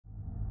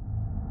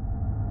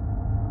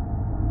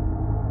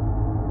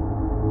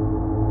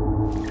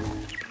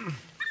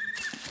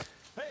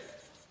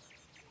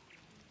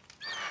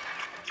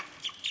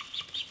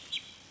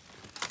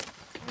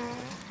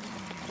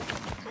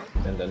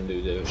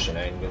do the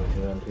shenanigans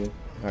you want to.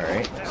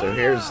 Alright, so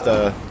here's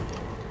the...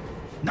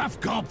 Enough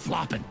gob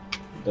flopping!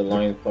 The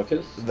line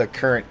pockets. The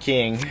current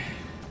king.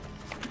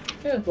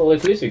 Yeah, well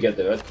at least you get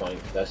the red coin,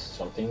 that's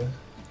something.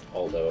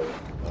 Although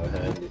our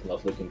hand is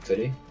not looking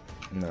pretty.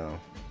 No.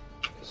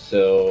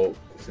 So,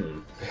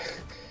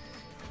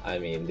 I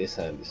mean, this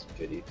hand is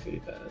pretty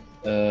bad.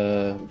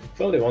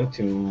 Probably want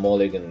to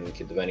mulligan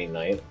Kidvani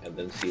Knight and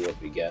then see what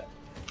we get.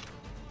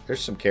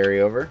 There's some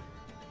carryover.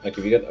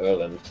 Okay, we got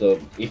Erland. So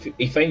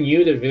if I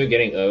knew that we were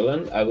getting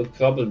Erland, I would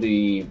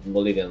probably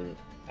mulligan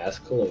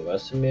Askel or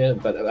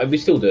Vesemir, but I would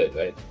still do it,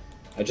 right?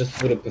 I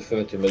just would have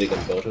preferred to mulligan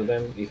both of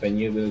them if I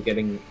knew we were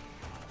getting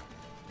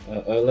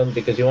Erland,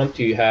 because you want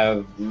to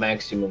have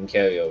maximum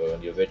carryover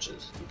on your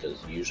riches,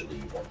 because usually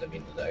you want them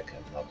in the deck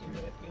and not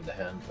in the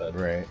hand, but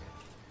right.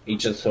 It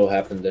just so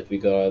happened that we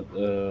got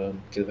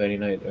Kidvani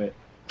Knight, right?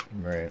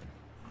 Right.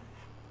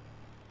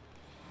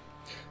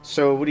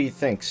 So what do you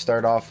think?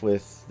 Start off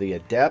with the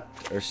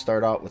Adept or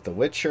start out with the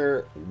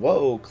Witcher?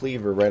 Whoa,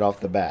 Cleaver right off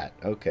the bat.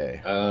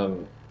 Okay.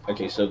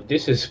 Okay, so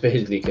this is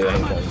basically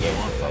Kidvani Knight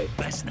gameplay,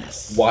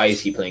 right? Why is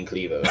he playing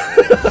Cleaver?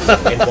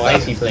 And why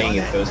is he playing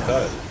his first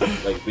card?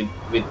 Like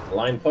with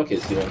line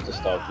pockets, you want to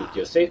start with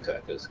your safe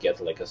crackers,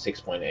 get like a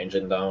 6-point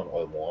engine down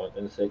or more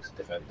than 6,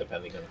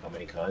 depending on how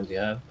many cards you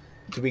have.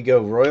 Do we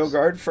go Royal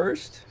Guard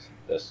first?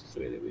 That's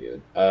really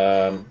weird.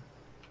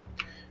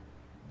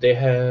 They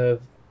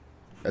have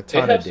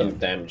some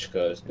damage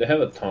cards. They have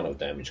a ton of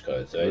damage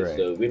cards, right?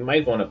 So we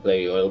might want to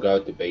play Royal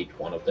Guard to bait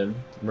one of them.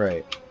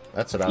 Right.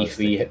 That's what I was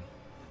thinking.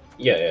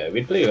 Yeah,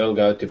 we play Royal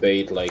Guard to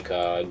bait like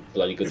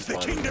Bloody Good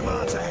Fun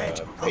or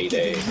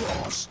Payday,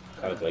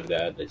 cards like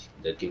that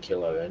can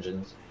kill our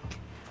engines.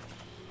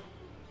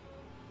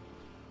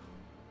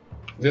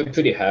 We're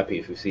pretty happy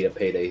if we see a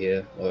Payday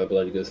here or a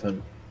Bloody Good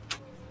Fun.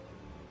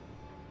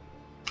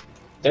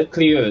 That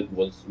clear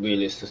was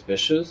really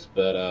suspicious,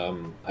 but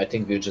I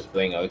think we're just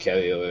playing our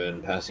carryover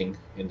and passing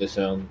in this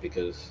round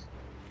because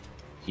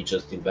he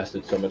just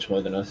invested so much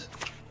more than us.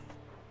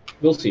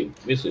 We'll see.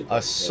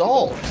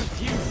 Assault!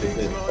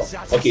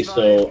 Okay,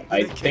 so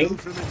I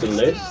think the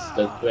lists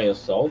that play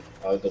Assault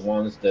are the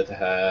ones that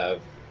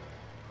have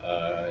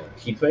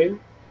Heatwave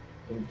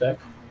in the deck.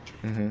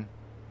 Mm-hmm.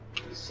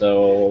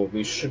 So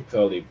we should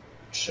probably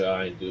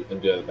try and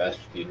do our best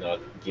to not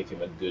give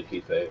him a good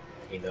Heatwave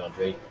in round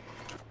 3.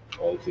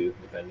 Or 2,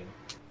 depending.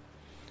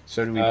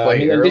 So do we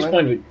play at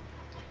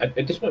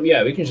this point,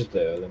 yeah, we can just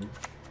play Erland.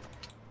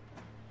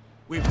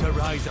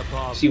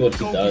 See what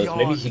he does.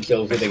 Maybe he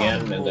kills it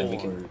again, and then we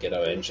can get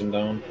our engine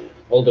down.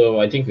 Although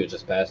I think we're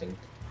just passing.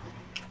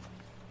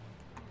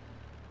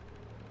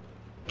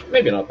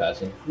 Maybe not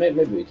passing.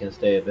 Maybe we can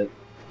stay a bit,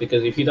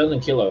 because if he doesn't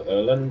kill our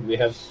Erland, we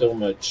have so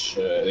much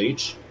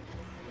reach.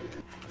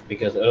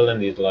 Because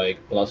Erland is like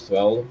plus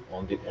 12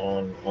 on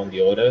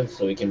the order,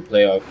 so we can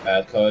play our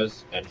bad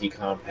cards, and he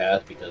can't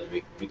pass because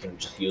we can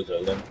just use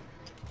Erland.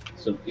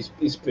 So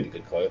it's pretty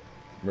good card.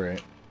 Right.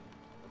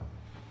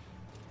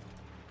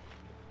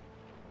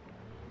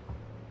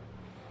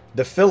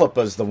 The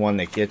Philippa's the one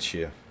that gets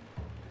you.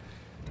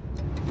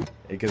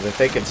 Because if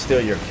they can steal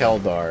your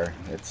Keldar,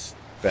 it's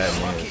bad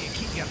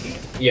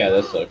news. Yeah,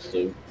 that sucks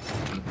too.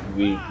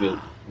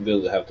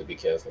 We'll have to be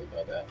careful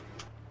about that.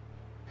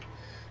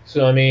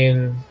 So I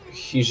mean,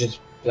 he's just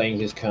playing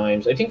his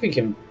Chimes. I think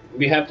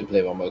we have to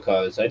play one more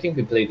cards. I think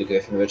we played the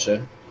Griffin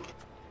Witcher.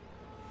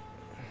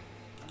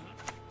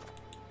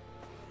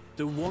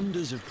 The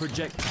wonders of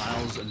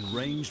projectiles and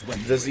ranged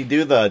weapons. Does he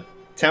do the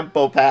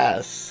tempo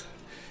pass?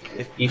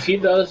 If he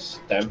does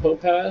tempo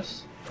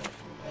pass,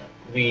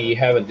 we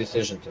have a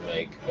decision to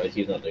make, but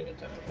he's not doing a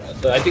tempo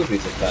pass. So I think we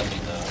just pass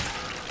it now.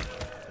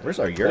 Where's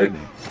our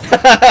Jurgen?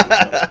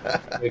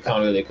 We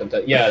can't really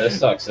contest. Yeah, that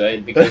sucks,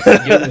 right? Because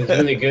Jurgen is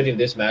really good in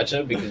this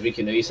matchup because we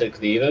can reset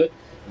Cleaver,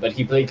 but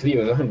he played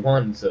Cleaver round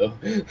 1, so.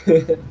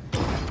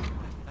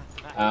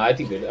 I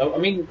think I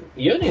mean,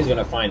 Jurgen is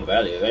gonna find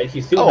value, right?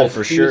 He still has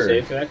 2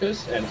 save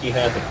crackers, and he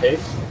has a pick,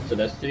 so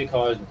that's 3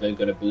 cards that are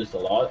gonna boost a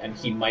lot, and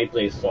he might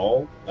play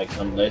Saul, like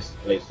some lists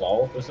play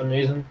Saul for some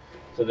reason.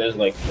 So there's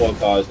like 4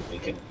 cards that we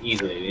can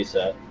easily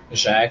reset.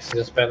 Jax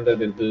is suspended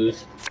with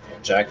boost.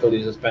 Jackal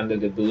is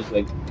suspended with boost.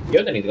 Like,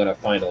 Jurgen is gonna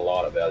find a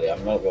lot of value.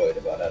 I'm not worried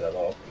about that at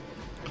all.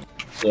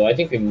 So I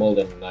think we mold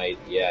a Knight,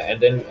 yeah.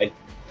 And then I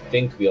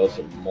think we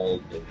also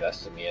mold the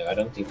Vesemir. I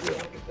don't think we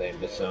want to play in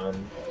this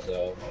round,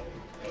 so.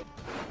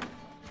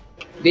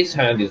 This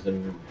hand is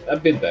a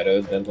bit better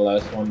than the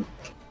last one.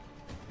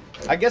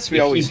 I guess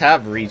we always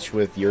have reach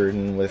with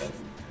Jurgen, with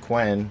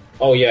Quen.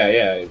 Oh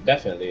yeah,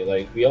 definitely.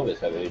 Like, we always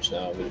have reach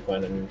now with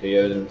Quen and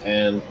Jurgen,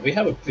 and we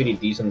have a pretty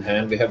decent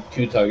hand. We have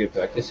 2 target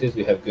practices.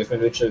 We have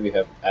Griffin Witcher, we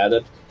have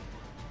Adept.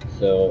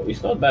 So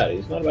it's not bad.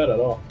 It's not bad at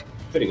all.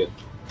 It's pretty good.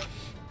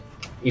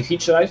 If he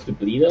tries to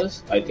bleed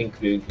us, I think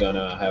we're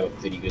gonna have a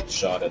pretty good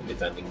shot at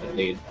defending the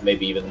bleed.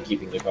 Maybe even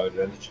keeping the card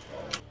advantage.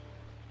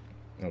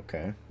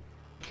 Okay.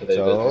 So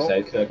the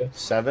side cracker.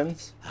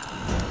 7s?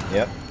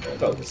 Yep.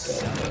 Probably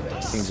so.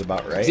 Seems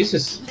about right. This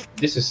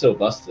is so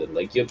busted.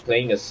 Like, you're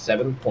playing a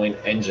 7-point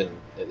engine,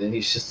 and then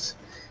he's just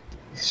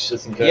It's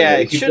just incredible. Yeah,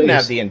 it shouldn't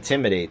have the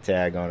intimidate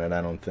tag on it.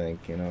 I don't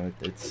think. You know,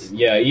 it's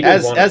yeah.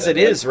 As it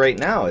is right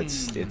now,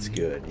 it's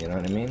good. You know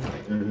what I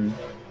mean?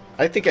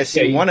 I think I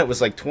see one. It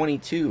was like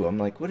 22. I'm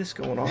like, what is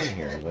going on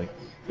here? Like,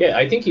 yeah,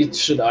 I think it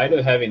should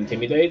either have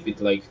intimidate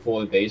with like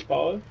 4 base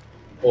power,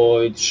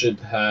 or it should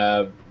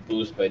have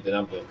boost by the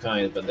number of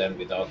kinds, but then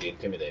without the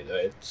intimidate,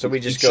 right? So we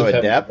just go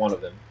adept. One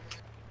of them.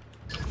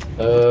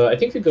 I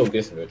think we go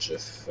Githmich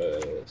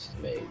first,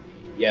 maybe.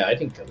 Yeah, I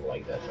think I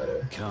like that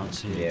better. Can't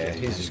see. Yeah,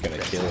 he's just gonna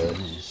kill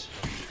it.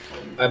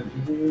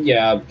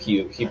 Yeah,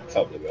 he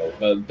probably will,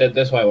 but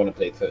that's why I want to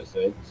play it first,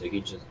 right? So he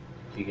can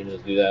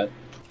just do that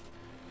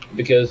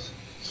because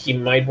he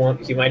might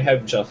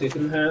have Justice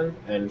in hand,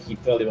 and he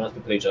probably wants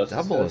to play Justice.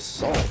 Double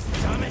assault.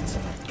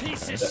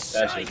 That's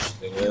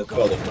interesting. We'll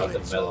probably not the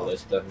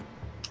medalist then.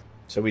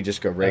 So we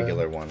just go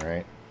regular one,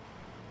 right?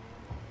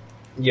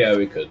 Yeah,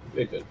 we could,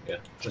 yeah.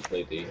 Just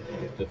play the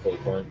full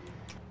coin.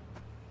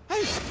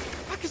 Hey,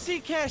 I can see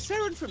Kaer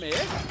from here.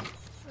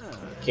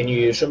 Can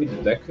you show me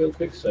the deck real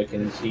quick so I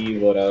can see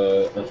what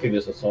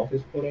Amphibious Assault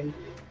is putting?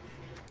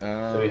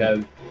 So we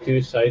have 2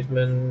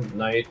 Scythemen,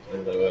 Knight,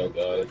 and the Royal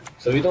Guard.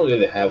 So we don't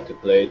really have to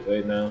play it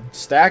right now.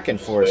 Stack and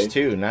Force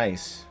too,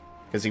 nice.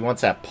 Because he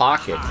wants that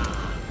pocket.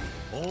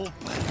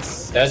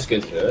 That's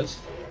good for us.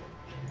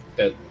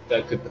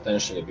 That could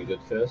potentially be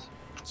good for us.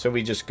 So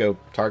we just go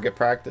target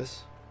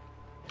practice?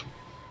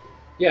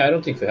 Yeah, I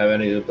don't think we have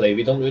any to play.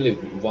 We don't really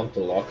want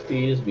to lock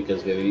these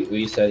because we're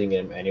resetting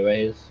them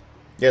anyways.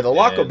 Yeah, the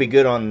lock will be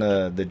good on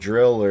the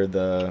drill or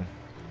the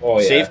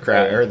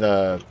safecraft or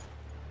the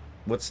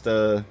what's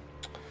the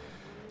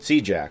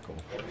sea jackal.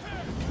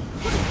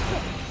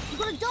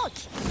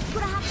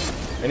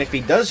 And if he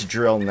does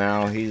drill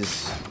now,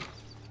 he's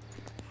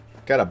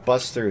got to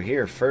bust through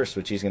here first,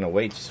 which he's gonna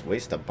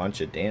waste a bunch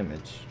of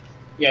damage.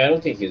 Yeah, I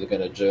don't think he's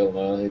gonna drill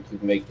now. It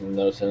would make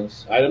no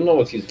sense. I don't know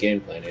what his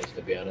game plan is,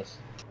 to be honest.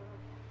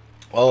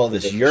 Oh,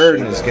 this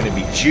Yurden is gonna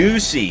be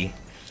juicy.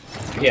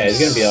 Yeah, it's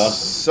gonna be awesome.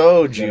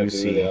 So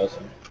juicy. Really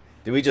awesome.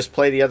 Did we just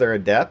play the other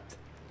adept?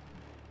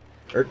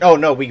 Or oh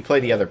no, we play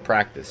the other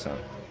practice, huh?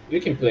 We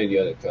can play the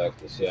other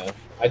practice, yeah.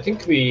 I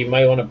think we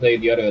might want to play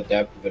the other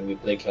adept when we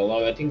play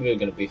Keller. I think we're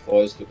gonna be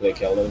forced to play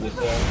Keller this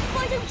time.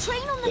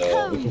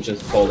 So we can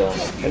just hold on.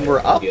 And we're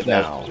up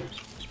now.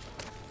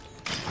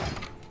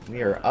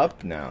 We are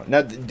up now.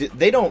 Now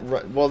they don't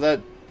run. Well,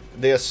 the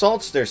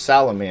assault's their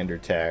salamander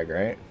tag,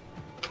 right?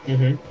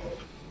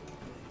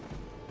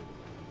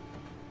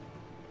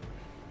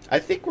 I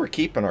think we're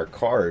keeping our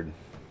card.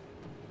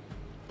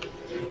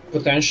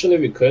 Potentially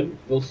we could.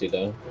 We'll see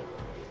though.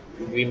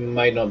 We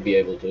might not be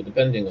able to,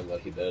 depending on what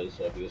he does,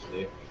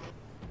 obviously.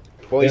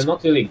 Well, he's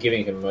not really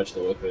giving him much to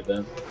work with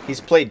then. He's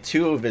played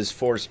 2 of his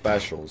 4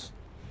 specials.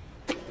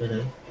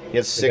 He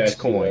has 6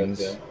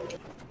 coins. Yeah.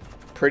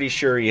 Pretty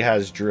sure he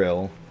has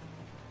drill.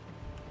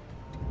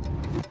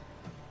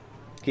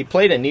 He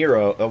played a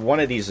Nero. One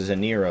of these is a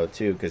Nero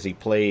too, because he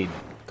played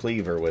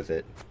Cleaver with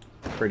it.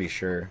 Pretty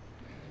sure.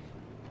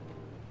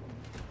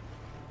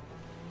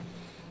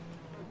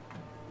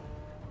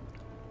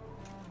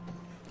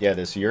 Yeah,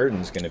 this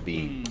Yurden's gonna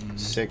be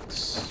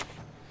 6.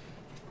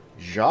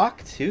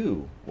 Jacques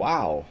too.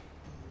 Wow.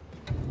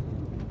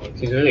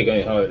 He's really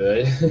going hard,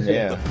 right?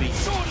 Yeah.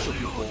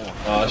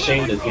 Oh,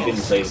 shame that he didn't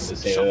play the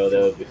same. Oh, that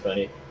would be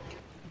funny.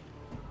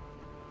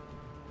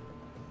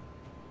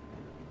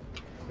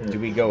 Do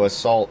we go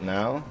assault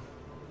now?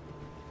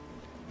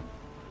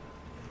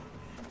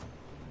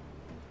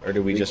 Or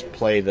do we just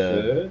play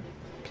the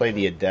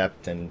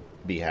adept and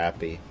be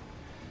happy?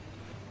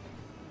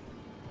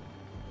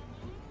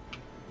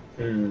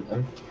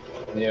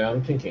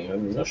 I'm thinking.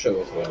 I'm not sure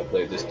what we're gonna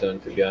play this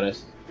turn, to be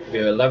honest.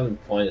 We're 11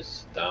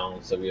 points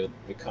down, so we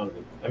can't.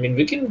 I mean,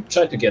 we can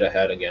try to get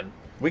ahead again.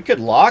 We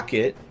could lock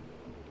it,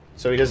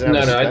 so he doesn't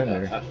have a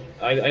spender.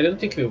 I don't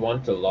think we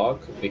want to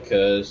lock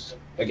because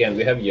again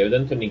we have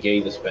Yurden to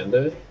negate the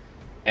spender,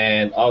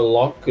 and our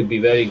lock could be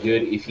very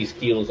good if he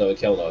steals our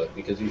Keldar.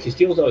 Because if he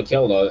steals our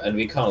Keldar and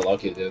we can't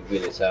lock it, it's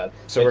really sad.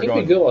 So I think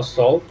we go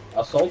assault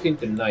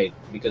into Knight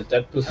because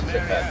that pushes it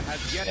back,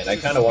 and I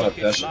kind of want to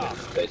pressure him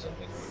to play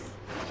something.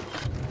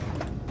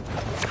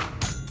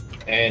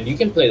 And you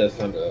can play the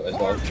Thunder as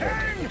well.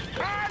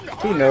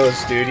 Who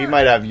knows, dude? You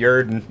might have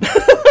Yurden.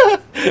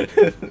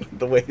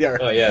 the way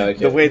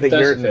the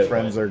Yurden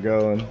friends are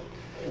going.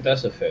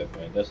 That's a fair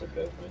point.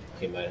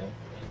 He might have.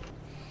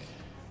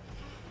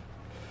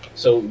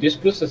 So this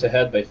puts us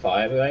ahead by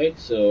 5, right?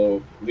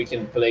 So we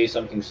can play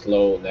something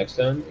slow next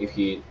turn if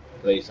he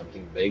plays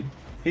something big.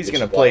 He's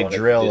gonna play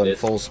drill and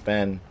full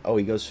spin. Oh,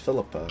 he goes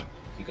Philippa.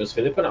 He goes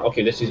Philippa now?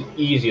 Okay, this is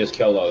easiest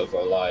kill out of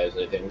our lives,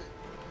 I think.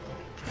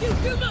 You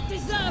do not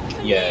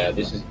deserve yeah,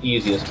 this is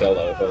easiest kill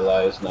out of our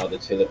lives now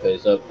that Philippa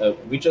is up.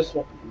 We just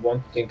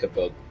want to think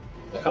about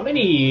how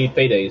many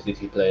paydays did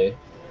he play?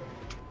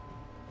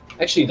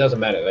 Actually, it doesn't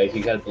matter, right?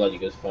 He had bloody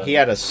good fun. He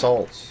had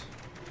assaults.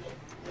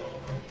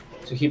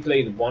 So he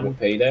played 1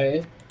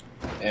 payday,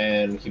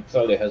 and he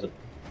probably has a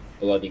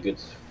bloody good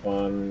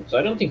fun. So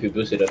I don't think we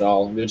boosted at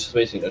all. We're just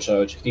wasting a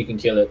charge. He can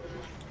kill it.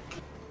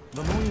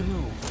 The more you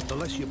know, the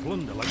less you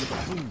plunder like a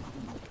buffoon.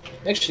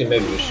 Actually,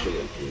 maybe we should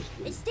have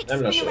used it.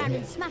 I'm not sure.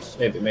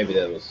 Maybe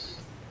that was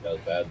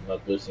bad,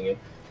 not boosting it.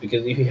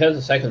 Because if he has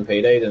a second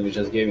payday, then we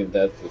just gave him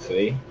that for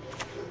free.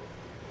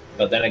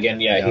 But then again,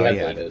 yeah, he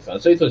had it fun,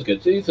 so it was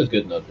good. So it was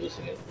good not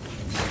boosting it.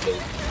 Because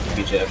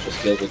BJF just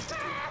killed it,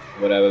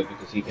 whatever,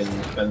 because he can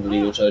spend the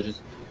legal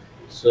charges.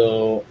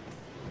 So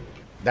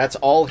that's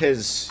all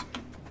his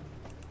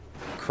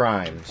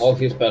crimes. All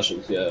his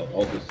specials, yeah,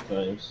 all his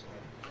crimes.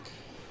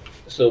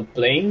 So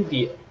playing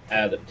the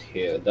adept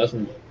here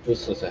doesn't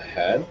push us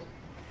ahead,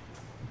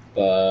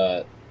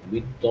 but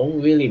we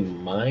don't really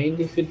mind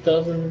if it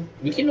doesn't.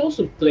 We can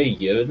also play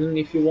Jörden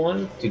if you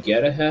want to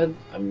get ahead.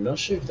 I'm not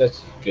sure if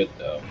that's good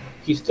though.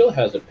 He still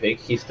has a pick,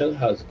 he still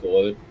has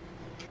Gord.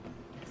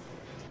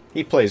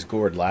 He plays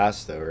Gord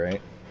last though,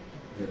 right?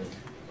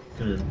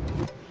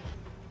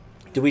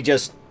 Do we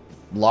just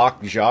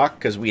lock Jacques?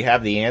 Because we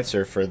have the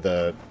answer for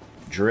the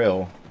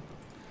drill.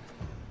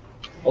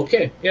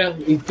 Okay, yeah,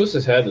 he puts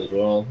his head as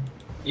well.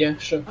 Yeah,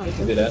 sure, I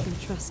can do that.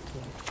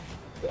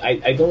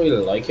 I don't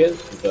really like it,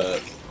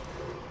 but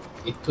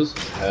it puts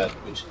his head,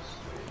 which is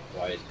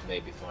why it may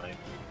be fine.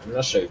 I'm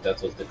not sure if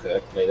that was the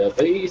correct layout,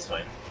 but it's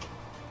fine.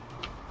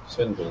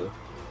 Spin blue.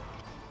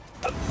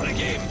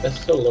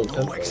 That's so low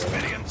tempo.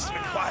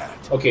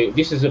 Okay,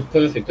 this is a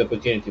perfect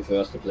opportunity for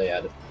us to play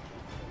Adam.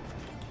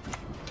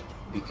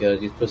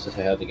 Because it puts us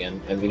ahead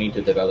again, and we need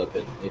to develop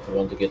it if we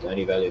want to get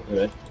any value from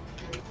it.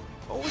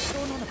 What's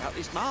going on about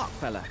this Mark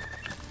fella?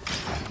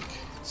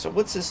 So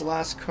what's his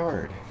last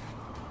card?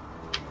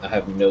 I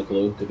have no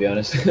clue, to be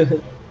honest.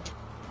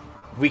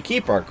 We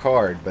keep our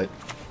card, but...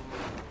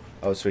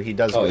 Oh, so he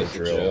does go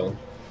drill.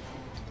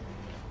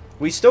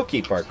 We still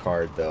keep our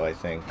card, though, I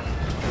think.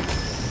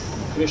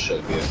 We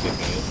should be keeping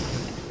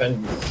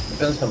it.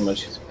 Depends how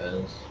much he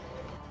spends.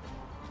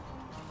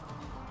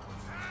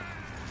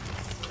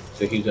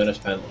 So he's gonna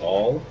spend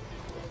all?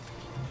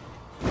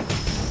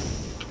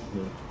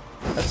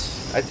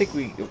 I think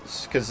we...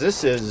 Because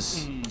this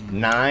is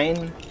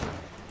 9,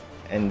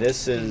 and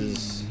this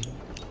is...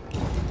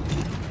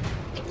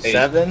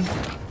 7?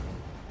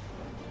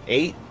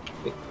 8?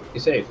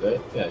 It's 8,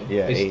 right?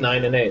 Yeah, it's 8.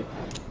 9 and 8.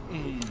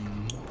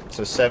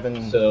 So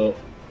 7... So...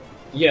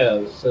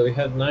 Yeah, so we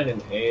have 9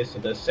 and 8, so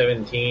that's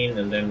 17,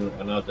 and then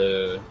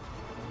another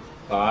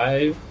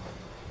 5.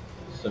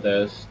 So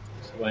that's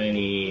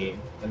 20,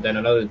 and then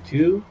another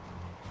 2.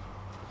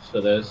 So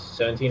that's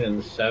 17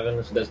 and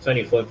 7, so that's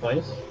 24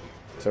 points.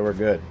 So we're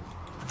good.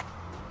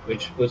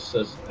 Which puts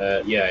us,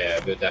 yeah,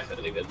 we're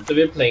definitely good. So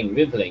we're playing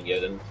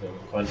Jörden from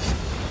Gwent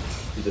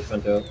to the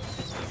front row.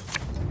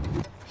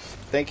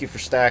 Thank you for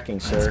stacking,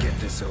 sir. Let's get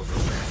this over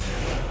with.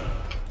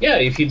 Yeah,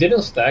 if you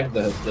didn't stack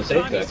the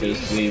safe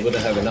trackers, we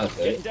wouldn't have enough,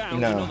 right?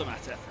 No.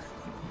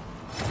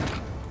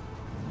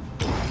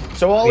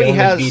 So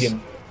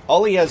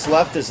all he has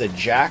left is a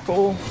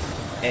Jackal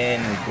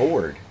and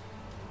Gord.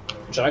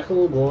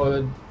 Jackal,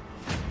 Gord,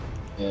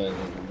 and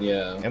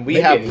yeah. And we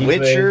have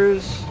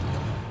Witchers.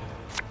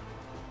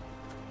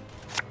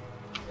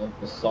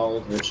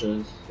 Assault,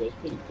 Witchers. So it's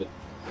pretty good.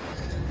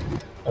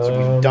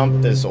 So we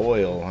dumped this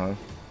oil,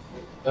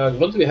 huh?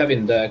 What do we have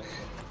in deck?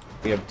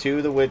 We have 2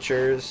 of the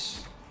Witchers.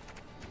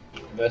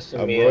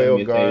 A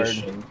Royal Guard.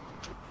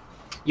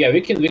 Yeah, we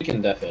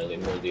can definitely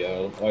move the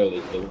oil. Oil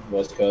is the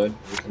worst card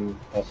we can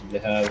possibly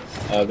have.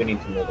 We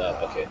need to move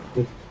that. Okay.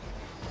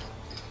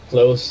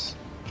 Close.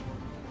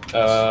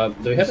 Do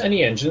we have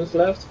any engines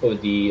left for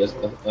the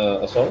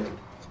assault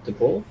to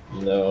pull?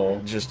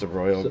 No. Just a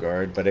Royal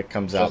Guard, but it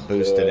comes out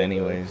boosted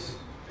anyways.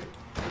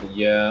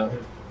 Yeah.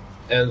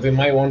 And we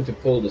might want to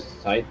pull the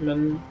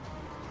Sightman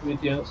with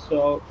the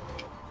assault.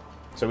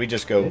 So we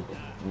just go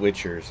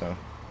Witchers, huh?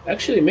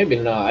 Actually, maybe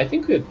not. I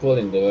think we're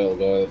pulling the Royal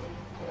Guard,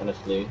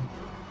 honestly.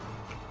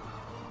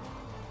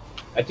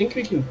 I think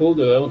we can pull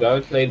the Royal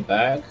Guard plate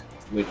back,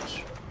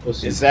 which...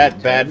 Is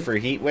that bad for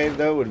Heatwave,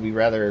 though? Would we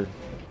rather...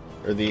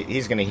 Or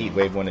he's gonna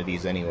Heatwave one of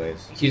these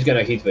anyways. He's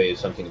gonna Heatwave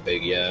something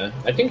big, yeah.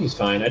 I think he's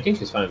fine. I think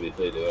he's fine if we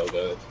play the Royal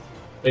Guard.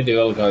 Play the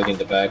Royal Guard in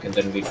the back, and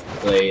then we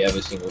play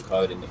every single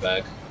card in the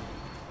back.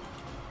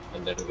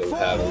 And then we'll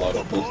have a lot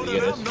of boosted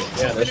units.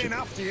 Yeah, that should be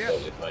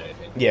totally fine, I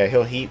think. Yeah,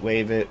 he'll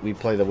Heatwave it. We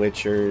play the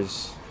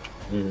Witchers.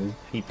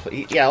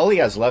 Yeah, all he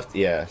has left.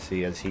 Yeah, so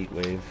he has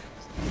Heatwave.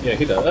 Yeah,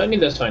 he does. I mean,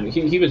 that's fine.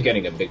 He was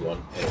getting a big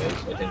one, anyways,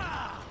 I think.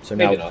 So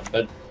maybe now, not,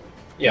 but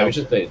yeah, we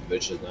should play the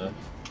Witches now.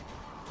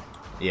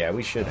 Yeah,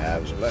 we should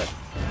have.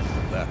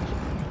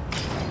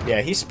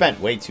 Yeah, he spent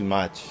way too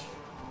much.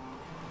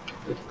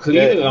 The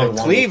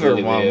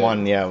Cleaver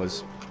one, yeah,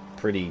 was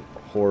pretty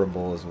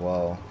horrible as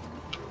well.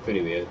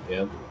 Pretty weird,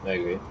 yeah, I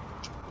agree.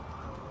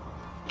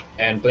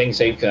 And playing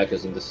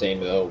Safecrackers in the same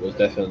row was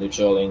definitely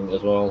trolling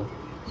as well.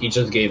 He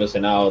just gave us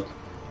an out.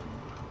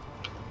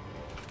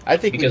 I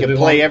think we could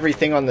play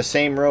everything on the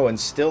same row and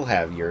still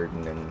have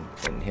Jörden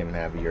and him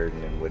have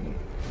Jörden and wouldn't.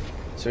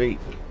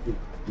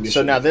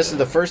 So now this is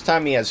the first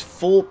time he has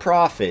full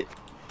profit.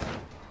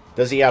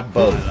 Does he have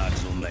both?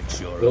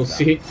 We'll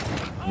see.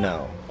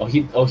 No.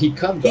 He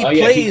cut. He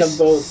plays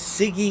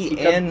Siggy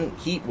and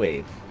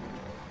Heatwave.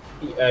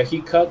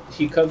 he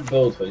cut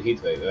both for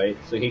Heatwave, right?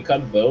 So he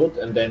cut both,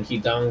 and then he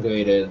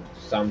downgraded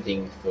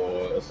something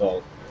for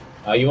Assault.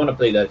 You want to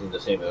play that in the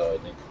same way, I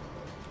think.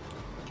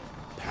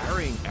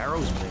 Parrying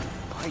arrows, man.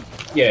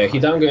 Yeah, he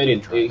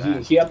downgraded.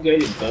 He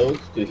upgraded both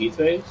to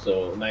Heatwave,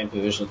 so 9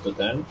 provisions to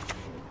 10,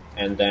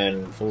 and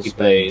then full he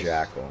plays plays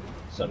Jackal.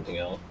 Something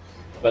else.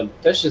 But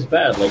that's just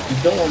bad. Like, you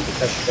don't want to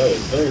touch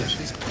both.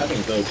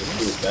 Cutting both is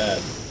really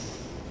bad.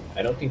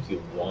 I don't think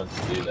you want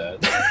to do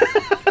that.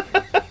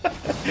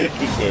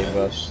 He gave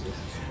up.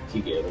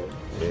 He gave up.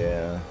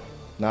 Yeah,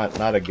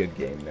 not a good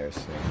game there.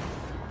 So.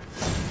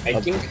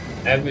 I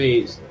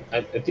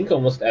think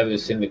almost every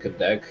syndicate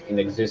deck in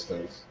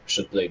existence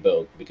should play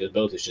both because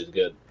both is just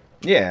good.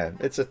 Yeah,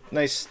 it's a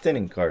nice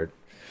thinning card.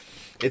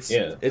 It's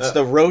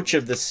the Roach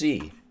of the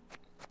Sea.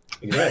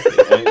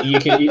 Exactly,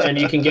 and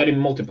you can get him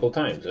multiple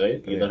times,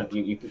 right?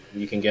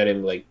 You can get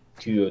him like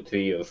 2 or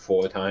 3 or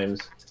 4 times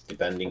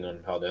depending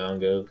on how the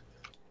round goes.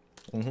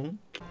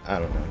 I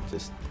don't know, it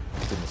just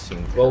didn't seem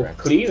correct. Well,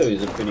 Cleaver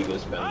is a pretty good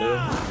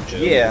spender.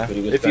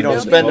 If you don't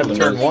spend them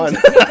turn 1.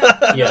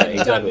 Yeah,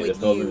 exactly. The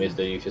problem is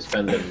that if you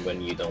spend them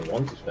when you don't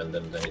want to spend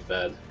them, then it's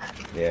bad.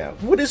 Yeah.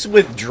 What is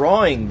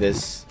withdrawing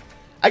this?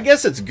 I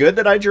guess it's good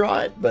that I draw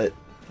it, but,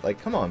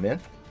 like, come on, man.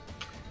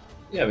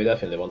 Yeah, we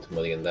definitely want to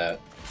mulligan that.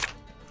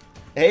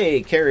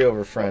 Hey,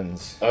 carryover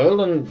friends.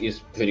 Ireland is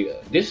pretty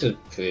good. This is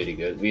pretty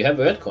good. We have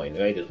red coin,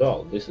 right, as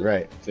well. This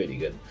is pretty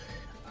good.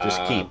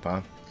 Just keep,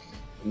 huh?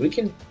 We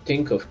can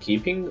think of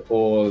keeping,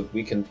 or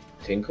we can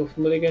think of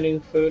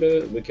mulliganing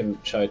further. We can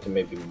try to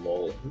maybe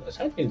mull.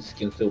 Siphons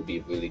can still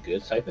be really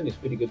good. Siphon is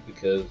pretty good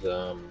because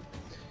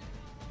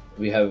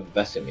we have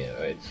Vesemir,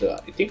 right? So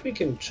I think we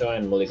can try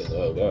and mulligan the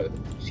Royal Guard.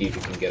 See if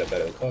we can get a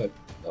better card.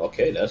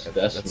 Okay, that's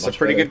a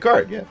pretty good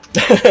card, yeah.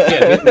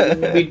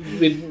 Yeah,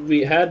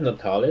 we had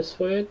Natalis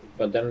for it,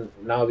 but then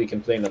now we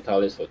can play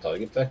Natalis for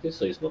target practice,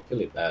 so it's not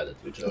really bad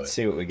at withdrawing. Let's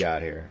see what we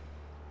got here.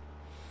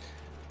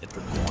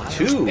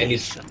 2, and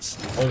he's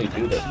only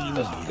 2.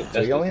 That's good.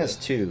 So he only has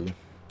 2.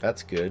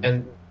 That's good.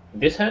 And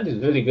this hand is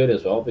really good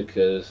as well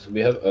because we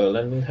have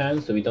Erland in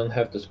hand, so we don't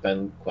have to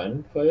spend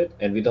Quen for it,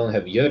 and we don't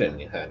have Yurden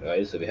in hand,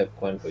 right? So we have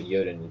Quen for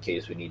Yurden in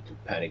case we need to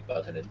panic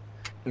button it,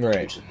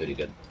 which is pretty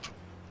good.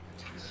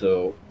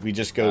 So we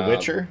just go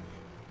Witcher,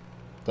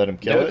 let him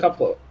kill there are it. A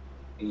couple.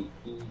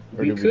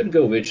 We could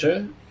go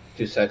Witcher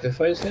to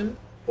sacrifice him,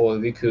 or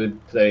we could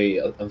play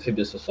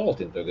Amphibious Assault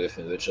into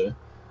Griffin Witcher.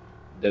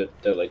 There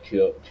are like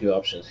two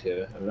options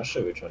here. I'm not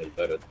sure which one is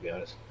better, to be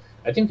honest.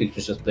 I think we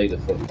could just play the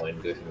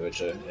 4-point Griffin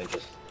Witcher and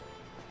just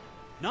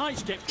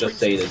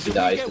say that he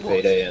dies to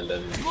payday and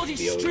then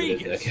be over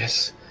with it, I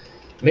guess.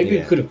 Maybe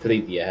we could have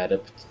played the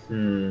Adept.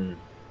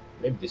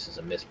 Maybe this is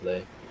a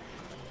misplay.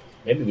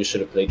 Maybe we should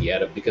have played the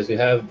Adept because we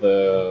have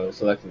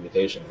Selected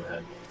Mutation in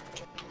hand.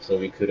 So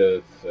we could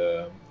have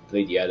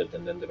played the Adept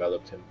and then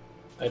developed him.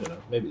 I don't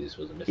know. Maybe this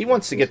was a misplay. He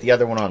wants to get the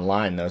other one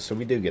online, though, so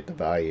we do get the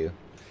value.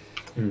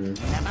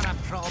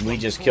 We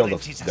just kill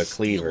the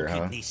Cleaver,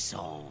 huh?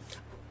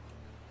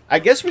 I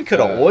guess we could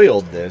have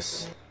oiled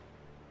this.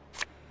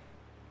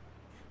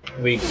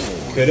 We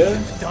could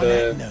have,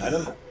 but I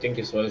don't think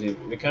it's worthy.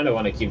 We kind of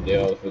want to keep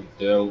Dale for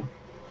Dale.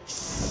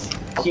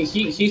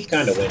 He's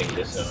kind of winning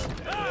this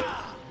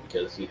round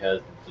because he has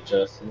the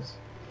Justice.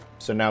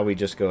 So now we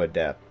just go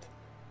Adept.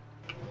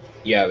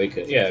 Yeah, we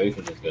could. Yeah, we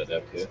can just go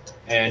Adept here,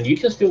 and you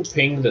can still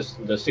ping the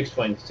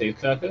 6-point save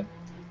tracker.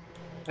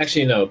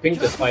 Actually, no, ping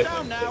the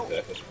 5-point save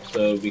tracker,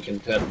 so we can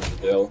threaten the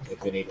Dale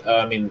if we need.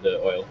 I mean the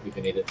oil if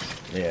we need it.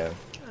 Yeah.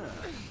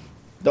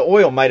 The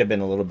oil might have been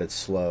a little bit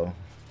slow.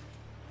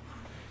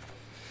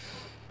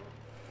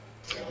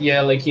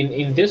 Yeah, like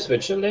in this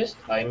Witcher list,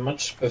 I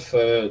much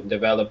prefer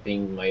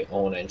developing my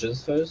own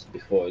engines first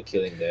before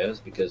killing theirs,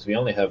 because we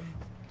only have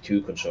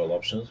 2 control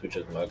options, which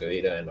is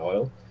Margarita and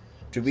oil.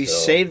 Do we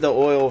save the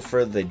oil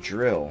for the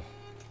drill?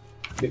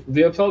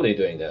 We are probably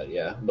doing that,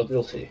 yeah, but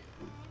we'll see.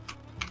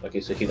 Okay,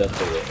 so he doesn't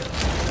play right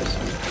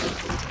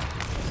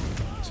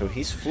now. So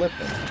he's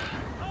flipping.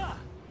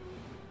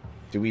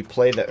 Do we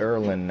play the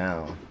Erland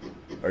now?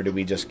 Or do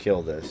we just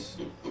kill this?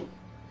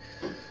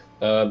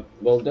 Well,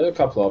 there are a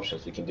couple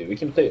options we can do. We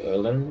can play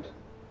Erland,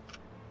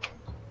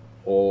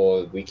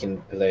 or we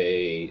can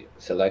play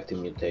Selective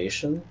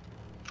Mutation,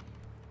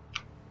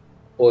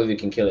 or we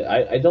can kill it.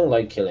 I don't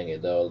like killing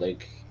it though.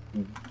 Like,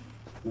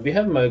 we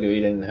have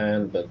Margarita in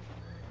hand, but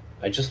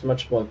I just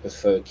much more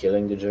prefer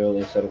killing the drill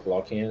instead of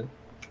locking it.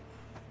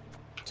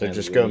 So and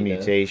just go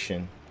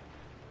Mutation.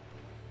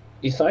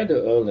 It's either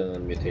Erland or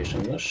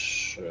Mutation. I'm not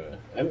sure.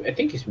 I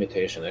think it's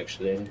Mutation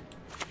actually.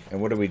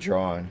 And what are we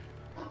drawing?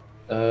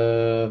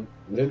 We're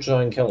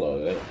drawing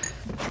Keller, right?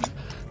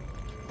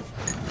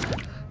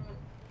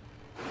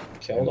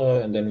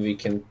 Keller, and then we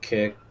can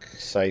kick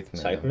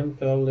Scytheman. Scytheman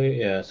probably.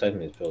 Yeah,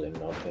 Scytheman is probably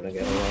not gonna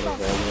get a lot of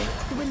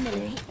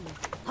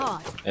value.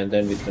 And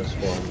then we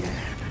transform.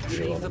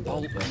 Leave the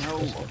bolt.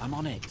 No, I'm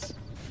on it.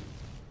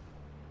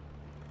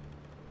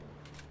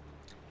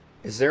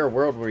 Is there a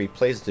world where he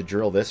plays the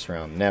drill this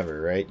round?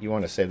 Never, right? You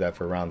want to save that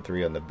for round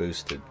 3 on the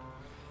boosted.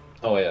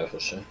 Oh yeah, for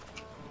sure.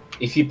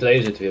 If he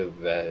plays it, we're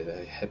very,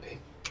 very happy.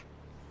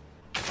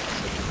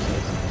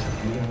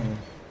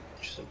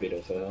 a bit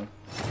of a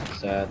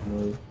sad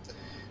move.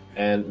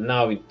 And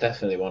now we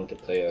definitely want to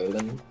play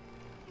Erlen,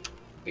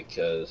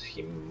 because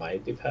he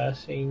might be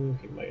passing,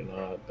 he might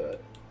not,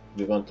 but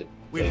we want to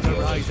play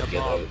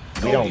Erlen.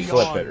 We don't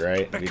flip it,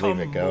 right? We leave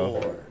it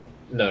go.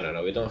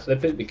 No, we don't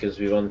flip it because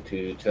we want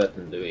to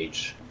threaten the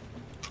rage.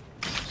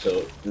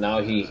 So now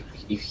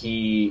if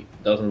he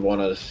doesn't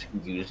want us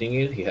using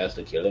it, he has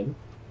to kill him.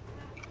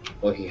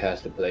 Or he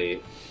has to play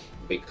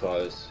big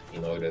cards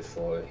in order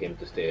for him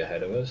to stay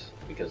ahead of us,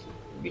 because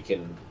we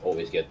can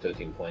always get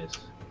 13 points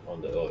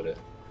on the order.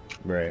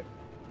 Right.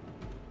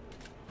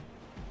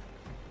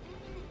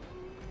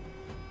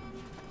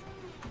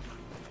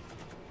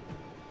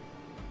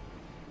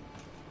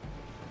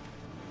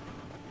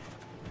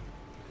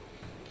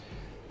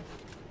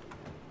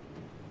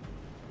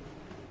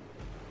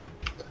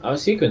 Our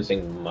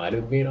sequencing might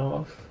have been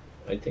off,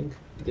 I think,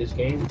 this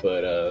game,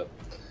 but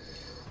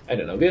I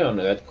don't know. We're on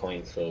a red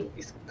coin, so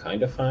it's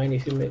kind of fine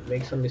if you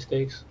make some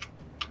mistakes.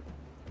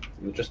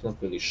 We're just not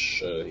really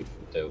sure if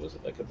there was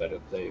like a better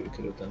play we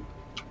could have done.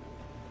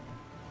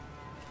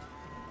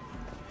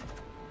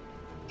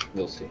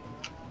 We'll see.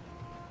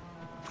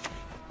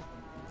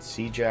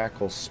 Sea Jack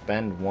will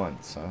spend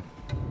once, huh?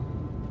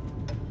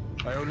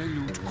 I only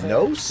loot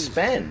no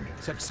spend.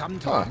 Except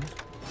sometimes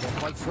they're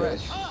quite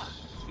fresh.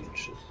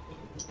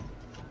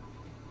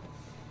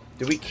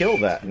 Did we kill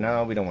that?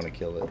 No, we don't want to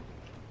kill it.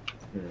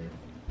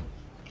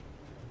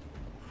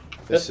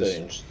 That's very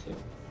interesting.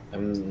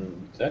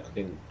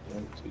 Exactly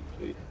 1, 2,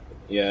 3.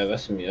 Yeah,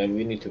 Vesemir.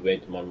 We need to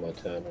wait one more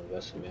turn on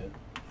Vesemir.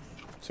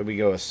 So we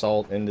go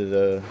assault into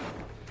the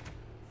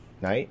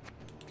night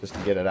just to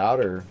get it out,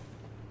 or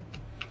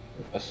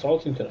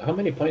assault into. How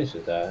many points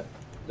is that?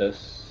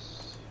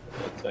 That's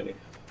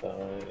 25.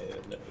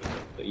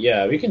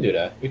 Yeah, we can do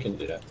that. We can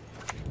do that.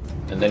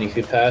 And then if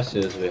he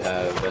passes, we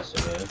have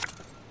Vesemir.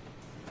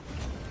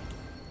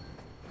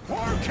 For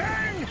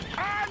king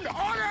and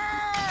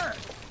honor!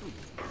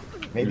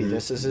 Maybe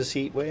this is his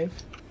heat wave?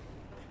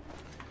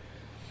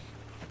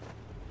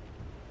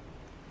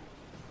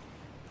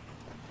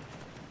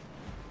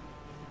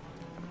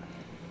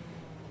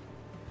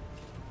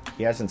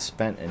 He hasn't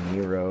spent a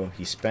Nero.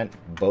 He spent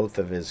both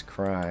of his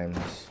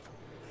crimes.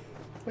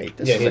 Wait,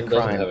 this is a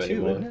crime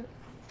too, isn't it?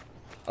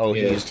 Oh,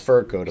 he used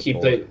Furco to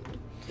pull it.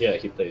 Yeah,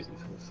 he plays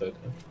Furco.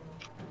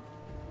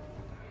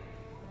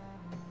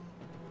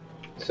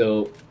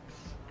 So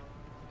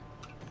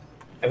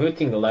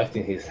everything left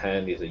in his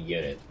hand is a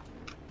unit.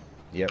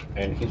 Yep.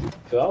 And he's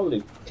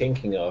probably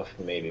thinking of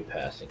maybe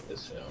passing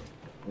this round.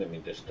 Let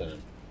me just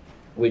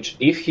which,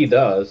 if he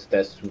does,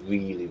 that's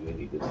really,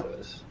 really good for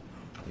us.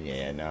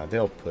 Yeah, no,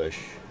 they'll push.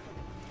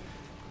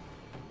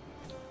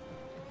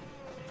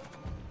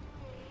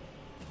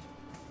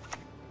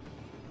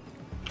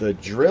 The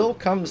drill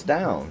comes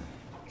down.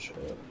 Sure,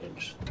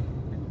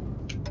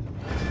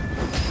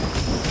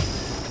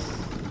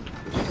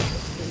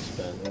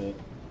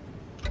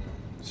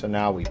 so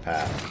now we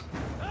pass.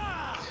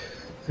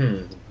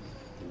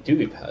 Do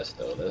we pass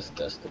though? That's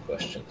the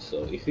question.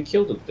 So if we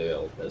kill the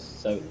drill, that's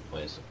 7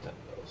 points of tempo.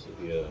 So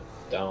we are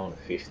down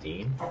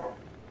 15.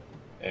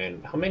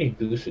 And how many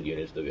boosted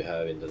units do we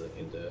have in the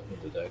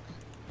deck?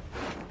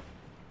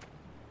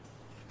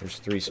 There's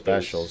 3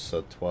 specials,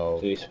 so 12.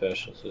 3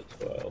 specials, so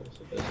 12.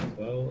 So that's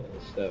 12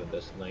 and 7.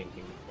 That's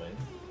 19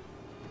 points.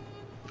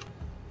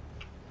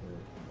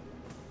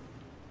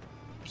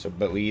 So,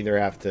 but we either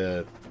have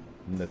to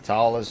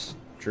Natalis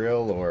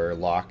drill or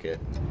lock it.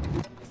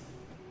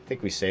 I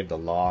think we saved the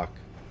lock.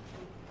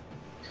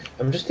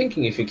 I'm just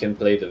thinking if you can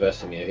play the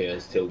Vesemir here and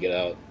still get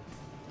out.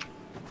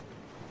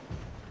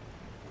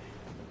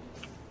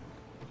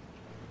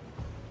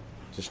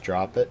 Just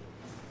drop it?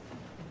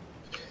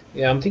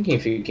 Yeah, I'm thinking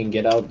if you can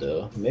get out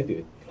though. Maybe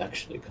we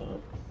actually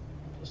can't.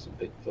 That's a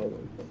big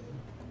problem.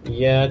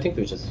 Yeah, I think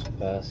we're just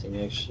passing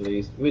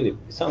actually. It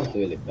sounds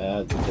really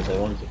bad because I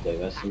want to play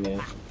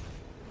Vesemir.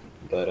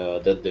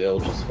 But that drill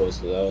just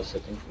forced us. I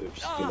think we're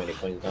just too many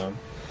points down.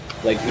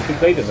 Like, if we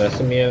play the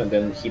Vesemir,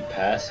 then he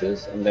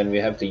passes, and then we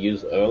have to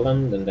use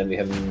Erland, and then we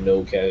have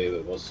no carry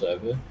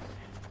whatsoever.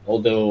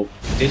 Although,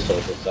 this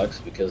also sucks,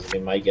 because we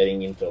might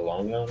getting into a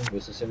long run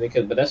with the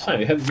Syndicate, but that's fine,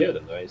 we have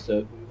Jordan, right?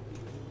 So,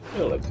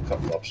 like a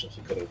couple options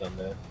we could have done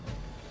there.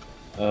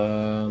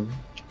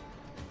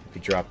 If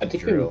you drop the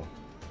drill.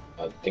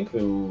 I think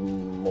we're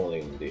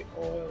mulling the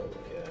oil,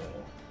 yeah.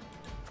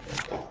 I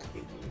think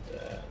we need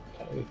that.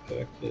 Target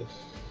practice.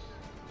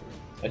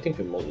 I think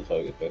we mull the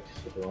target practice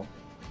as well.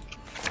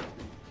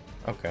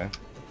 Okay.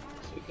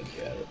 So we can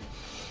get it.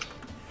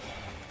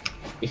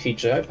 If he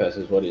dry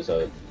passes, what is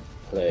our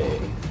play?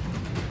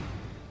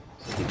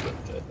 So he can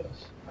dry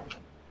pass.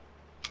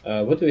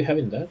 What do we have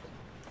in that?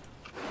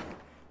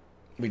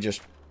 We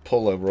just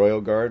pull a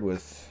Royal Guard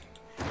with...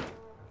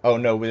 Oh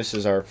no, this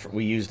is our...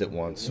 We used it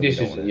once. So this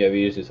is... Yeah,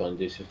 we used it on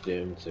this is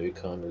doomed, so we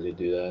can't really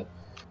do that.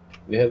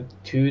 We have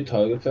 2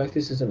 target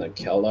practices and a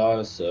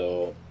Kelar,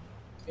 so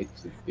it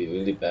would be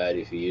really bad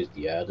if we use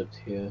the Adept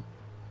here.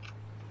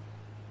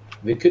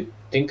 We could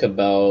think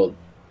about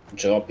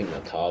dropping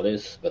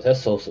Natalis, but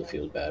that also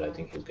feels bad. I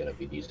think he's gonna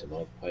be these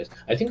demoralized.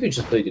 I think we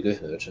just play the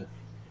Griffin Witcher.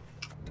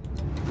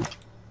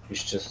 We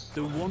should just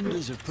the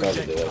wonders of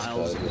probably the worst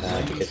card we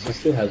have, because he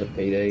still has a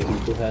payday, he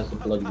still has the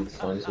blood with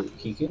fun, so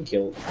he can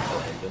kill the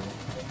engine.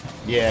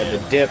 Yeah, the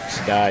dips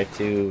die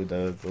too.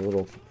 The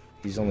little,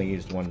 he's only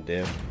used one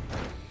dip.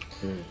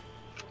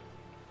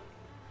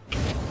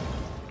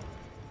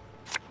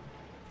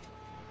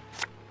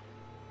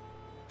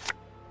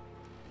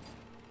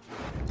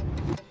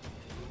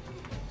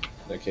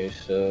 Okay,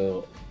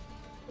 so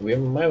we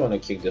might want to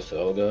kick this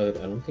Olga.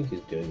 I don't think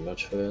he's doing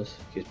much for us.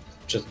 He's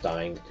just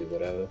dying to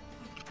whatever.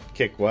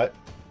 Kick what?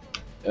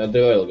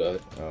 The oil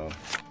guard. Oh.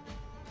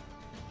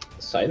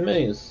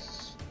 Sideman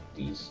is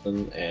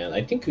decent, and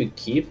I think we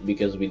keep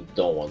because we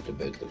don't want to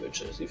break the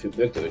witches. If we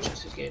break the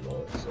witches, it's game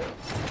over, so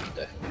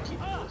definitely keep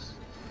this.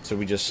 So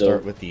we just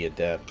start with the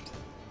adept.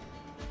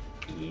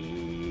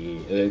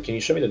 Can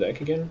you show me the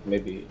deck again?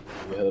 Maybe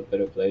we have a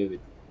better play with.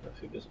 I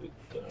figure we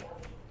don't know.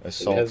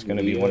 Assault's going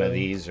to be one of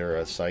these or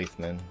a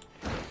Scytheman.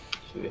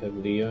 So we have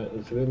Leo.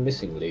 So we're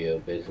missing Leo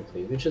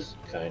basically, which is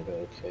kind of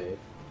okay.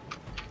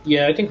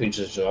 Yeah, I think we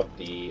just drop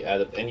the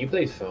adept, and you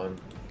play fun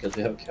because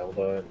we have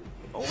Keldar. And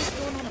What's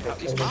going on about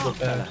this Keldar's farm, not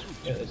bad. fella?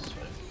 Yeah, this is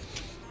fine.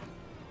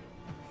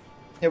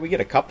 Yeah, we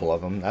get a couple of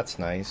them. That's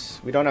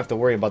nice. We don't have to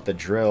worry about the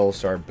drill,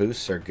 so our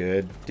boosts are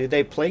good. Do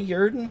they play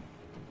Yurden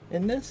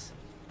in this?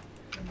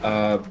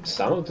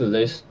 Some of the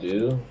lists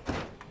do.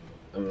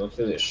 I'm not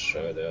really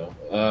sure though.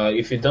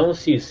 If you don't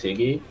see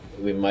Siggy,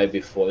 we might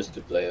be forced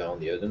to play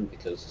around Yurden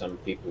because some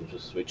people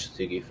just switch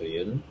Siggy for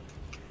Yurden.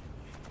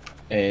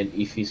 And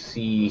if you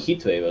see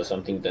Heatwave or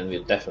something, then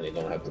we definitely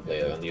don't have to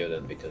play around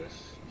Yurden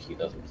because he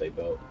doesn't play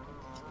both.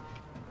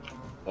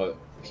 Or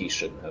he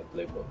shouldn't have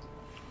played both.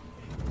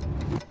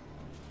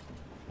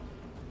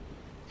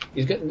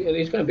 He's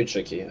gonna be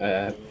tricky.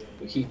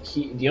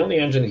 The only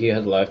engine he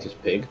has left is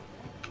Pig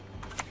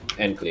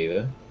and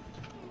Cleaver.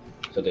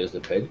 So there's the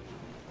Pig.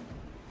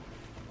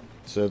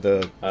 So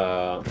the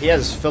he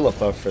has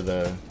Philippa for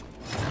the.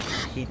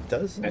 He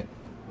doesn't.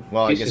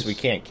 Well, I guess we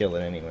can't kill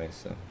it anyway.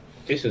 So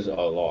this is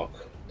our lock.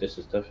 This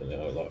is definitely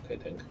our lock, I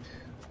think.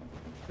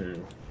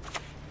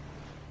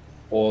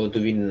 Or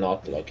do we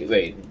not lock it?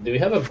 Wait, do we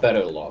have a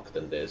better lock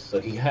than this? So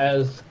he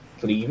has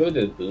Cleaver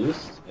that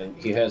boosts, and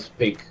he has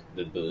Pig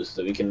that boosts,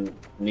 so we can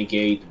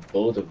negate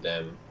both of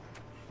them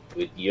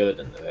with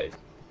Yurden, right?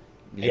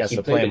 He has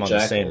to play him on the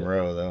same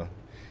row, though.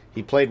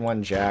 He played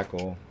one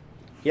Jackal.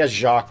 He has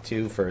Jacques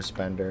too for a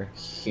spender.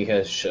 He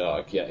has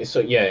Jacques, yeah. So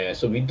yeah.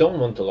 So we don't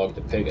want to lock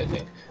the Pig, I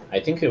think. I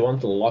think we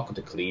want to lock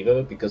the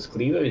Cleaver because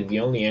Cleaver is the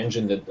only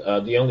engine that,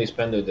 the only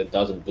spender that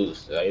doesn't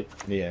boost, right?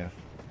 Yeah.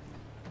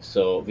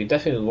 So we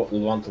definitely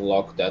want to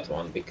lock that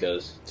one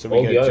because so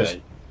all the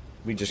other.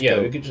 We just yeah,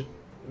 go...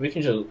 we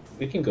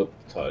can go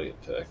target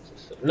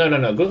practice. No,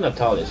 go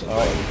Natalis.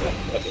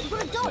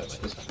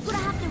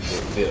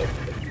 Okay.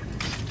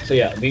 So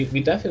yeah,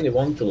 we definitely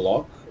want to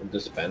lock the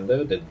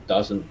spender that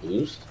doesn't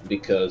boost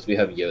because we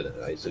have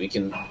Yurden, right? So we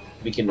can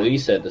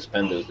reset the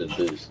spenders that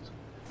boost.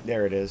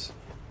 There it is.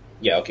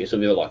 Yeah, okay, so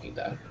we're locking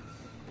that.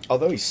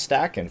 Although he's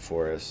stacking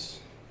for us.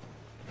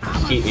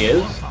 He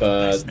is,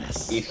 but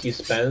if he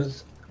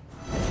spends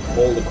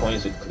all the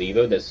coins with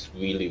Cleaver, that's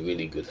really,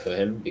 really good for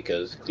him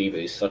because Cleaver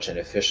is such an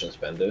efficient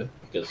spender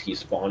because he's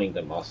spawning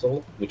the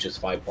muscle, which is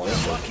 5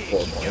 points or 4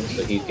 points,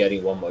 so he's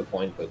getting 1 more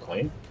point per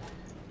coin.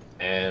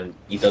 And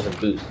he doesn't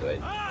boost, right?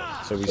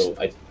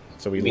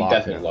 So we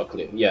definitely lock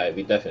Cleaver. Yeah,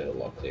 we definitely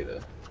lock Cleaver.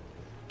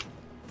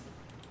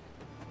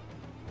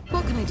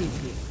 What can I do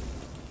for you?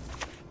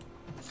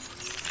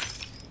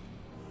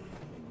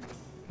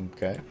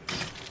 Okay.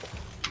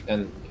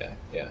 And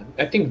yeah.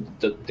 I think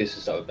that this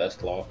is our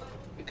best lock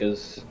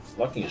because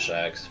locking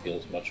Shax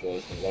feels much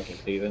worse than locking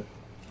Cleaver.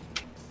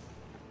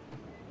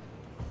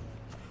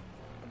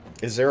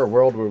 Is there a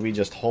world where we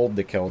just hold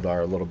the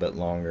Keldar a little bit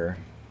longer?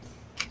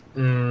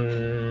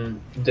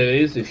 There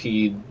is if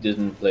he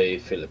didn't play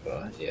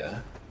Philippa, yeah.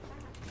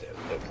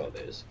 There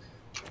probably is.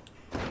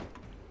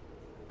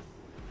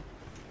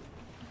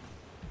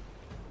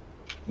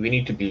 We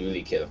need to be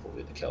really careful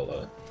with the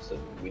Keldar, so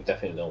we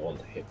definitely don't want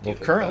to hit. Well,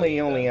 currently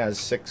he only has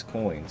 6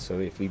 coins, so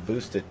if we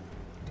boost it,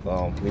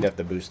 well, we'd have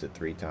to boost it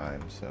 3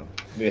 times, so...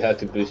 We have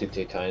to boost it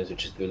 3 times,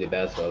 which is really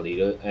bad for our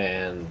leader,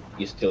 and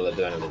he's still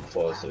Adrenaline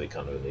 4, so we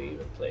can't really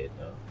even play it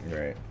now.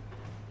 Right.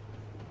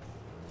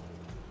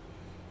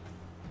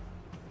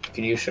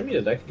 Can you show me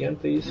the deck again,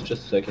 please?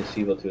 Just so I can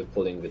see what we're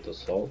pulling with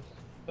Assault.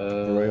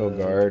 Royal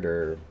Guard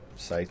or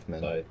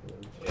Scytheman.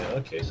 Yeah,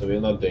 okay, so we're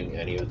not doing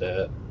any of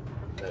that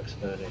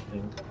next turn, I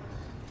think.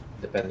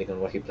 Depending on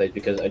what he plays,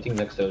 because I think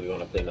next turn we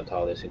want to play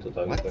Natalis into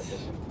target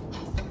practice.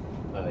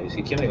 Is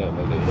he killing our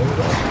Mega?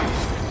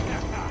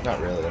 Not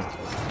really.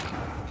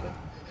 Okay.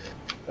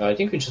 I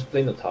think we just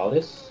play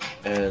Natalis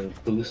and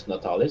boost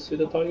Natalis with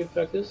the target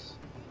practice.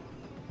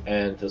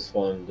 And just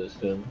form this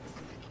soon.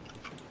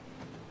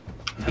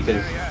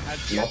 because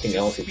nothing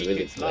else is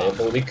really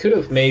playable. We could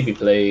have maybe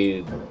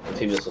played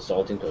Amphibious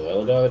Assault into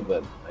Railguard,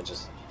 but I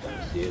just don't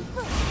see it.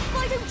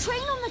 I don't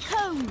train on the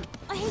cone.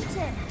 I hate it.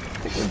 I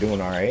think we're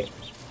doing alright.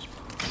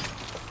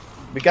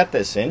 We got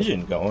this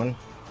engine going.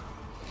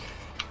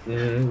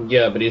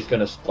 Yeah, but he's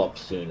gonna stop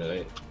soon,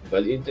 right?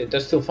 But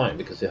that's still fine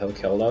because we have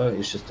Keldar.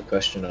 It's just a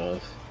question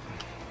of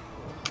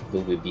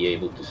will we be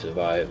able to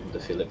survive the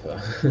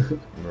Philippa?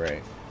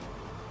 Right.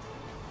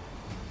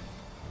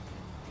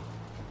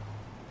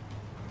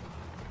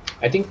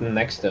 I think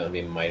next turn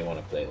we might want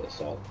to play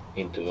Assault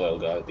into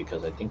Railguard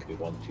because I think we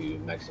want to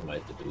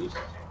maximize the boost.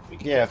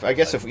 Yeah, I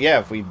guess if we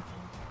are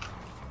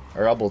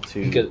able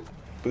to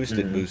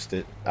boost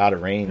it out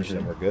of range,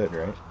 then we're good,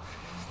 right?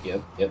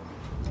 Yep.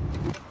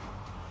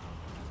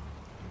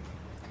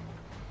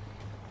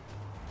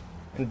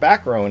 And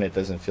back rowing it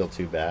doesn't feel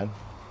too bad.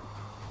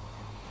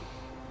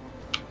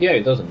 Yeah,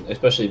 it doesn't,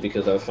 especially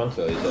because our front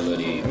row is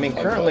already. I mean,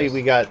 currently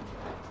we got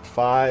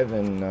 5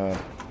 and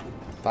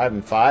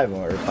 5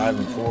 or 5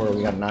 and 4.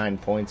 We got 9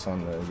 points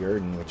on the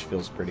Jurden, which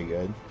feels pretty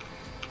good.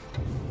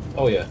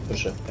 Oh yeah, for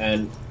sure.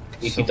 And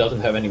if he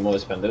doesn't have any more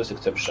spenders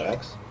except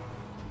Sharks,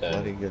 then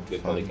bloody good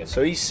fun.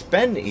 So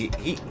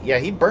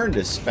he burned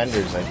his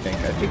spenders. I think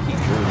he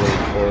drew really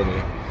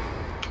poorly.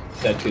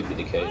 That could be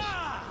the case.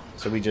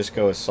 So we just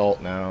go Assault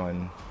now,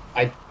 and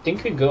I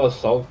think we go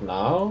Assault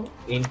now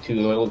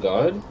into Royal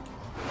Guard.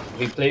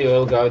 We play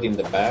Royal Guard in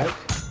the back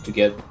to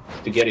get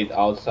it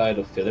outside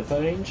of Philippa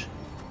range.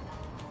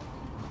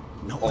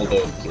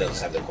 Although he doesn't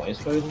have the coins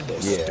for it, so it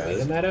doesn't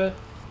really matter.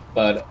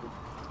 But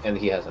and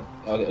he hasn't.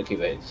 Okay,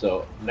 wait.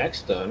 So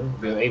next turn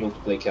we're able to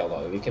play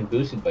Keldar. We can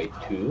boost it by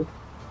 2.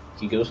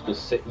 He goes to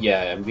 6.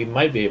 Yeah, and we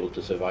might be able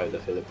to survive the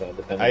Philippa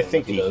depending. I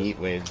think he heat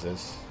waves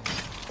this.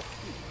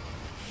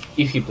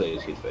 If he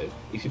plays Heatwave.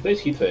 If he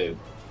plays Heatwave,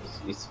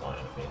 it's fine.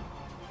 I mean,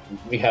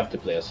 we have to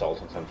play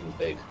Assault on something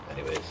big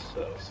anyways,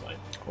 so it's fine.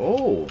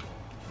 Oh.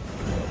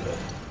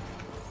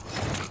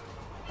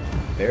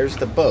 There's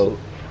the boat.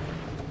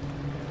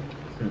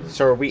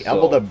 So are we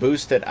able to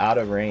boost it out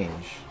of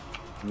range?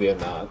 We are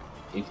not.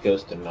 It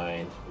goes to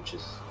 9, which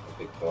is a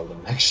big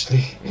problem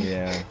actually.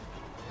 Yeah.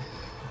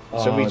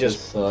 So we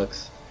just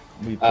sucks.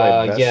 We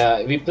play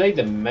yeah, we play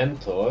the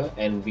Mentor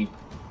and we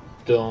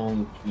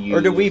don't use...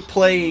 Or do we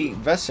play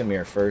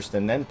Vesemir first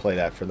and then play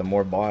that for the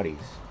more bodies?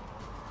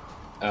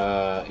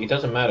 It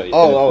doesn't matter.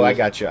 I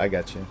got you.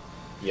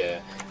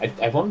 Yeah,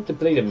 I want to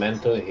play the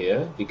Mentor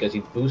here because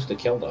it boosts the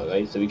Keldar,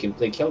 right? So we can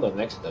play Keldar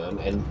next turn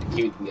and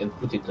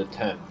put it to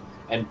 10.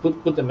 And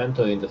put the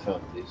Mentor in the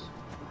front, please.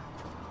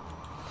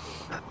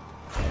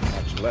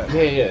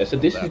 Yeah. So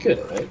this is good,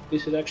 right?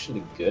 This is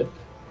actually good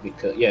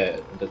because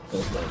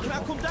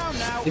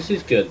this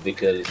is good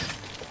because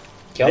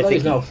Keldar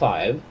is now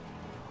 5.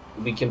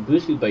 We can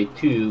boost it by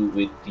 2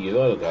 with the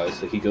Royal Guard,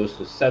 so he goes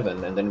to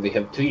 7, and then we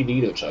have 3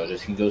 leader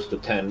charges. He goes to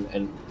 10,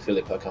 and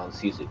Philippa can't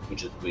seize it,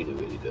 which is really,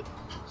 really good.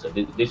 So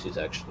this is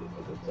actually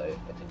a good play,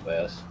 I think, by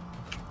us.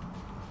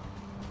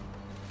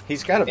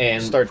 He's got to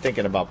start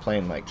thinking about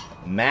playing like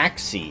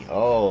Maxi.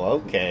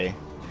 Oh, okay.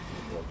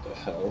 What the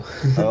hell?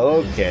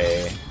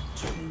 Okay.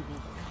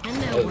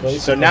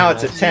 So now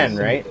it's a 10,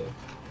 right?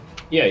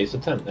 Yeah, it's a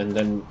 10, and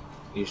then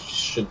he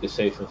should be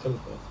safe in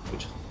Philippa,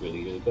 which is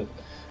really, really good.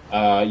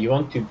 You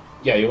want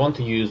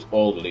to use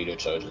all the leader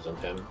charges on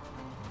him,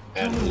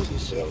 and that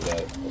as well.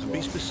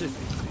 Be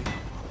specific.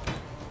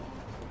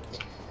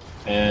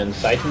 And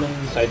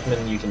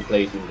Sightman, you can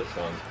play it in the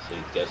front, so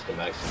it gets the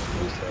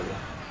maximum boost level.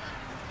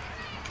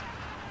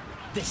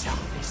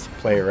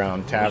 Play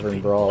around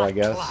Tavern Brawl, I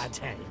guess.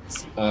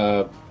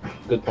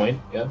 Good point.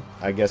 Yeah.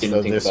 I guess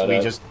so. We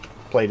just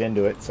played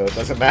into it, so it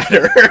doesn't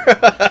matter.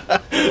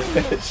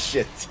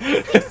 Shit.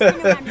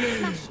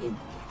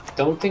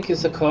 Don't think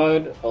it's a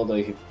card,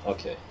 although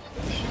okay.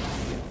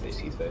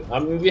 I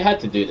mean, we had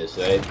to do this,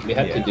 right? We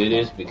had to do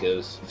this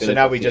because. So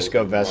now we just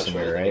go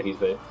Vesemir, right? 2,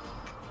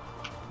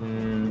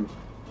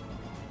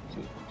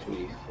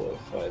 3, 4,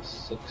 5,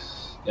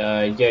 6.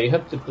 Yeah, you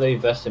have to play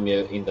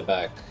Vesemir in the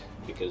back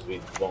because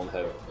we won't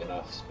have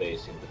enough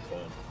space in the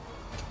front,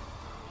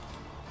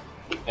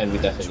 and we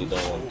definitely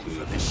don't want to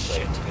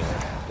play together.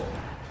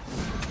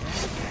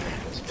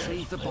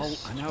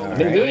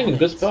 We're in a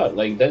good spot.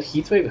 Like that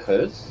heatwave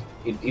hurts.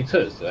 It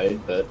hurts, right?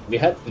 But we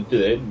had to do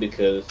it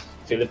because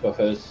Philippa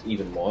hurts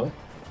even more.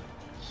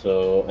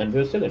 So, and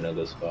we're still in a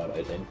good spot,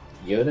 I think.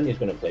 Jurden is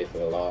going to play for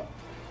a lot.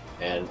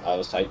 And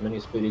our Sightman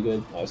is pretty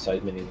good. Our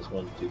Sightman is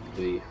 1, 2,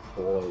 3,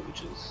 4,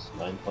 which is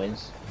 9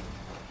 points.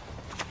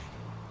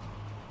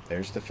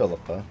 There's the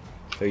Philippa.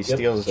 So he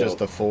steals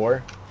just a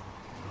 4?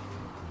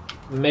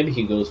 Maybe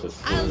he goes for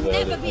 4. I'll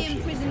never be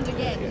imprisoned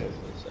again.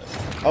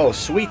 Oh,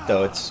 sweet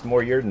though. It's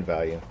more Jurden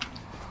value.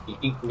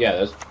 Yeah,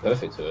 that's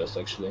perfect for us,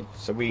 actually.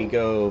 So we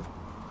go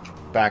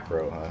back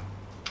row, huh?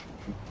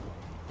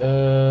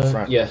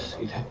 Front. Yes.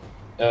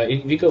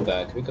 We go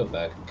back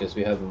because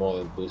we have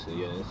more boosted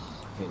units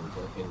in the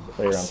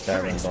play around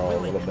Tavern Brawl a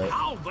little bit.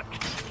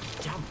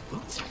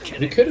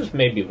 We could have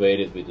maybe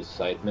waited with the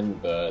Sightman,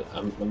 but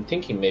I'm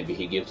thinking maybe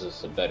he gives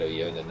us a better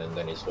Jurden and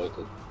then it's worth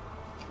it.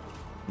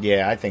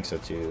 Yeah, I think so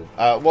too.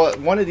 Well,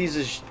 one of these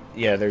is...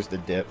 Yeah, there's the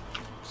dip.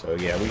 So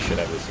yeah, we should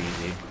have this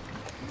easy.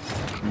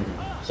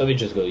 So we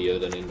just go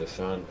Yoden in the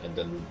front and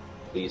then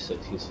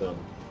reset his front.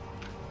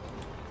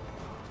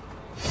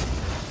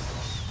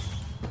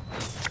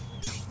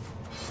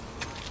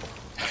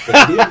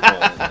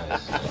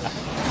 Nice.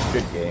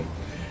 Good game.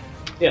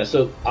 Yeah,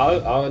 so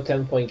our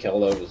 10-point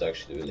Keller was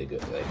actually really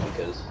good, right?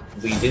 Because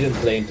we didn't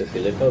play into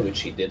Philippa,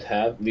 which he did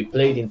have. We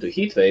played into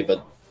Heatwave,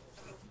 but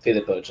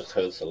Philippa just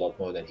hurts a lot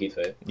more than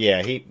Heatwave.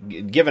 Yeah, he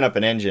giving up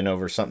an engine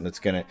over something that's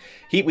gonna...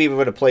 we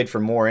would have played for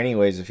more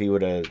anyways if he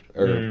would have...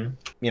 Or,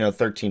 you know,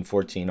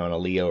 13-14 on a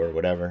Leo or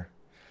whatever.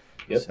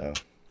 Yep. So,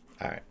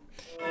 alright.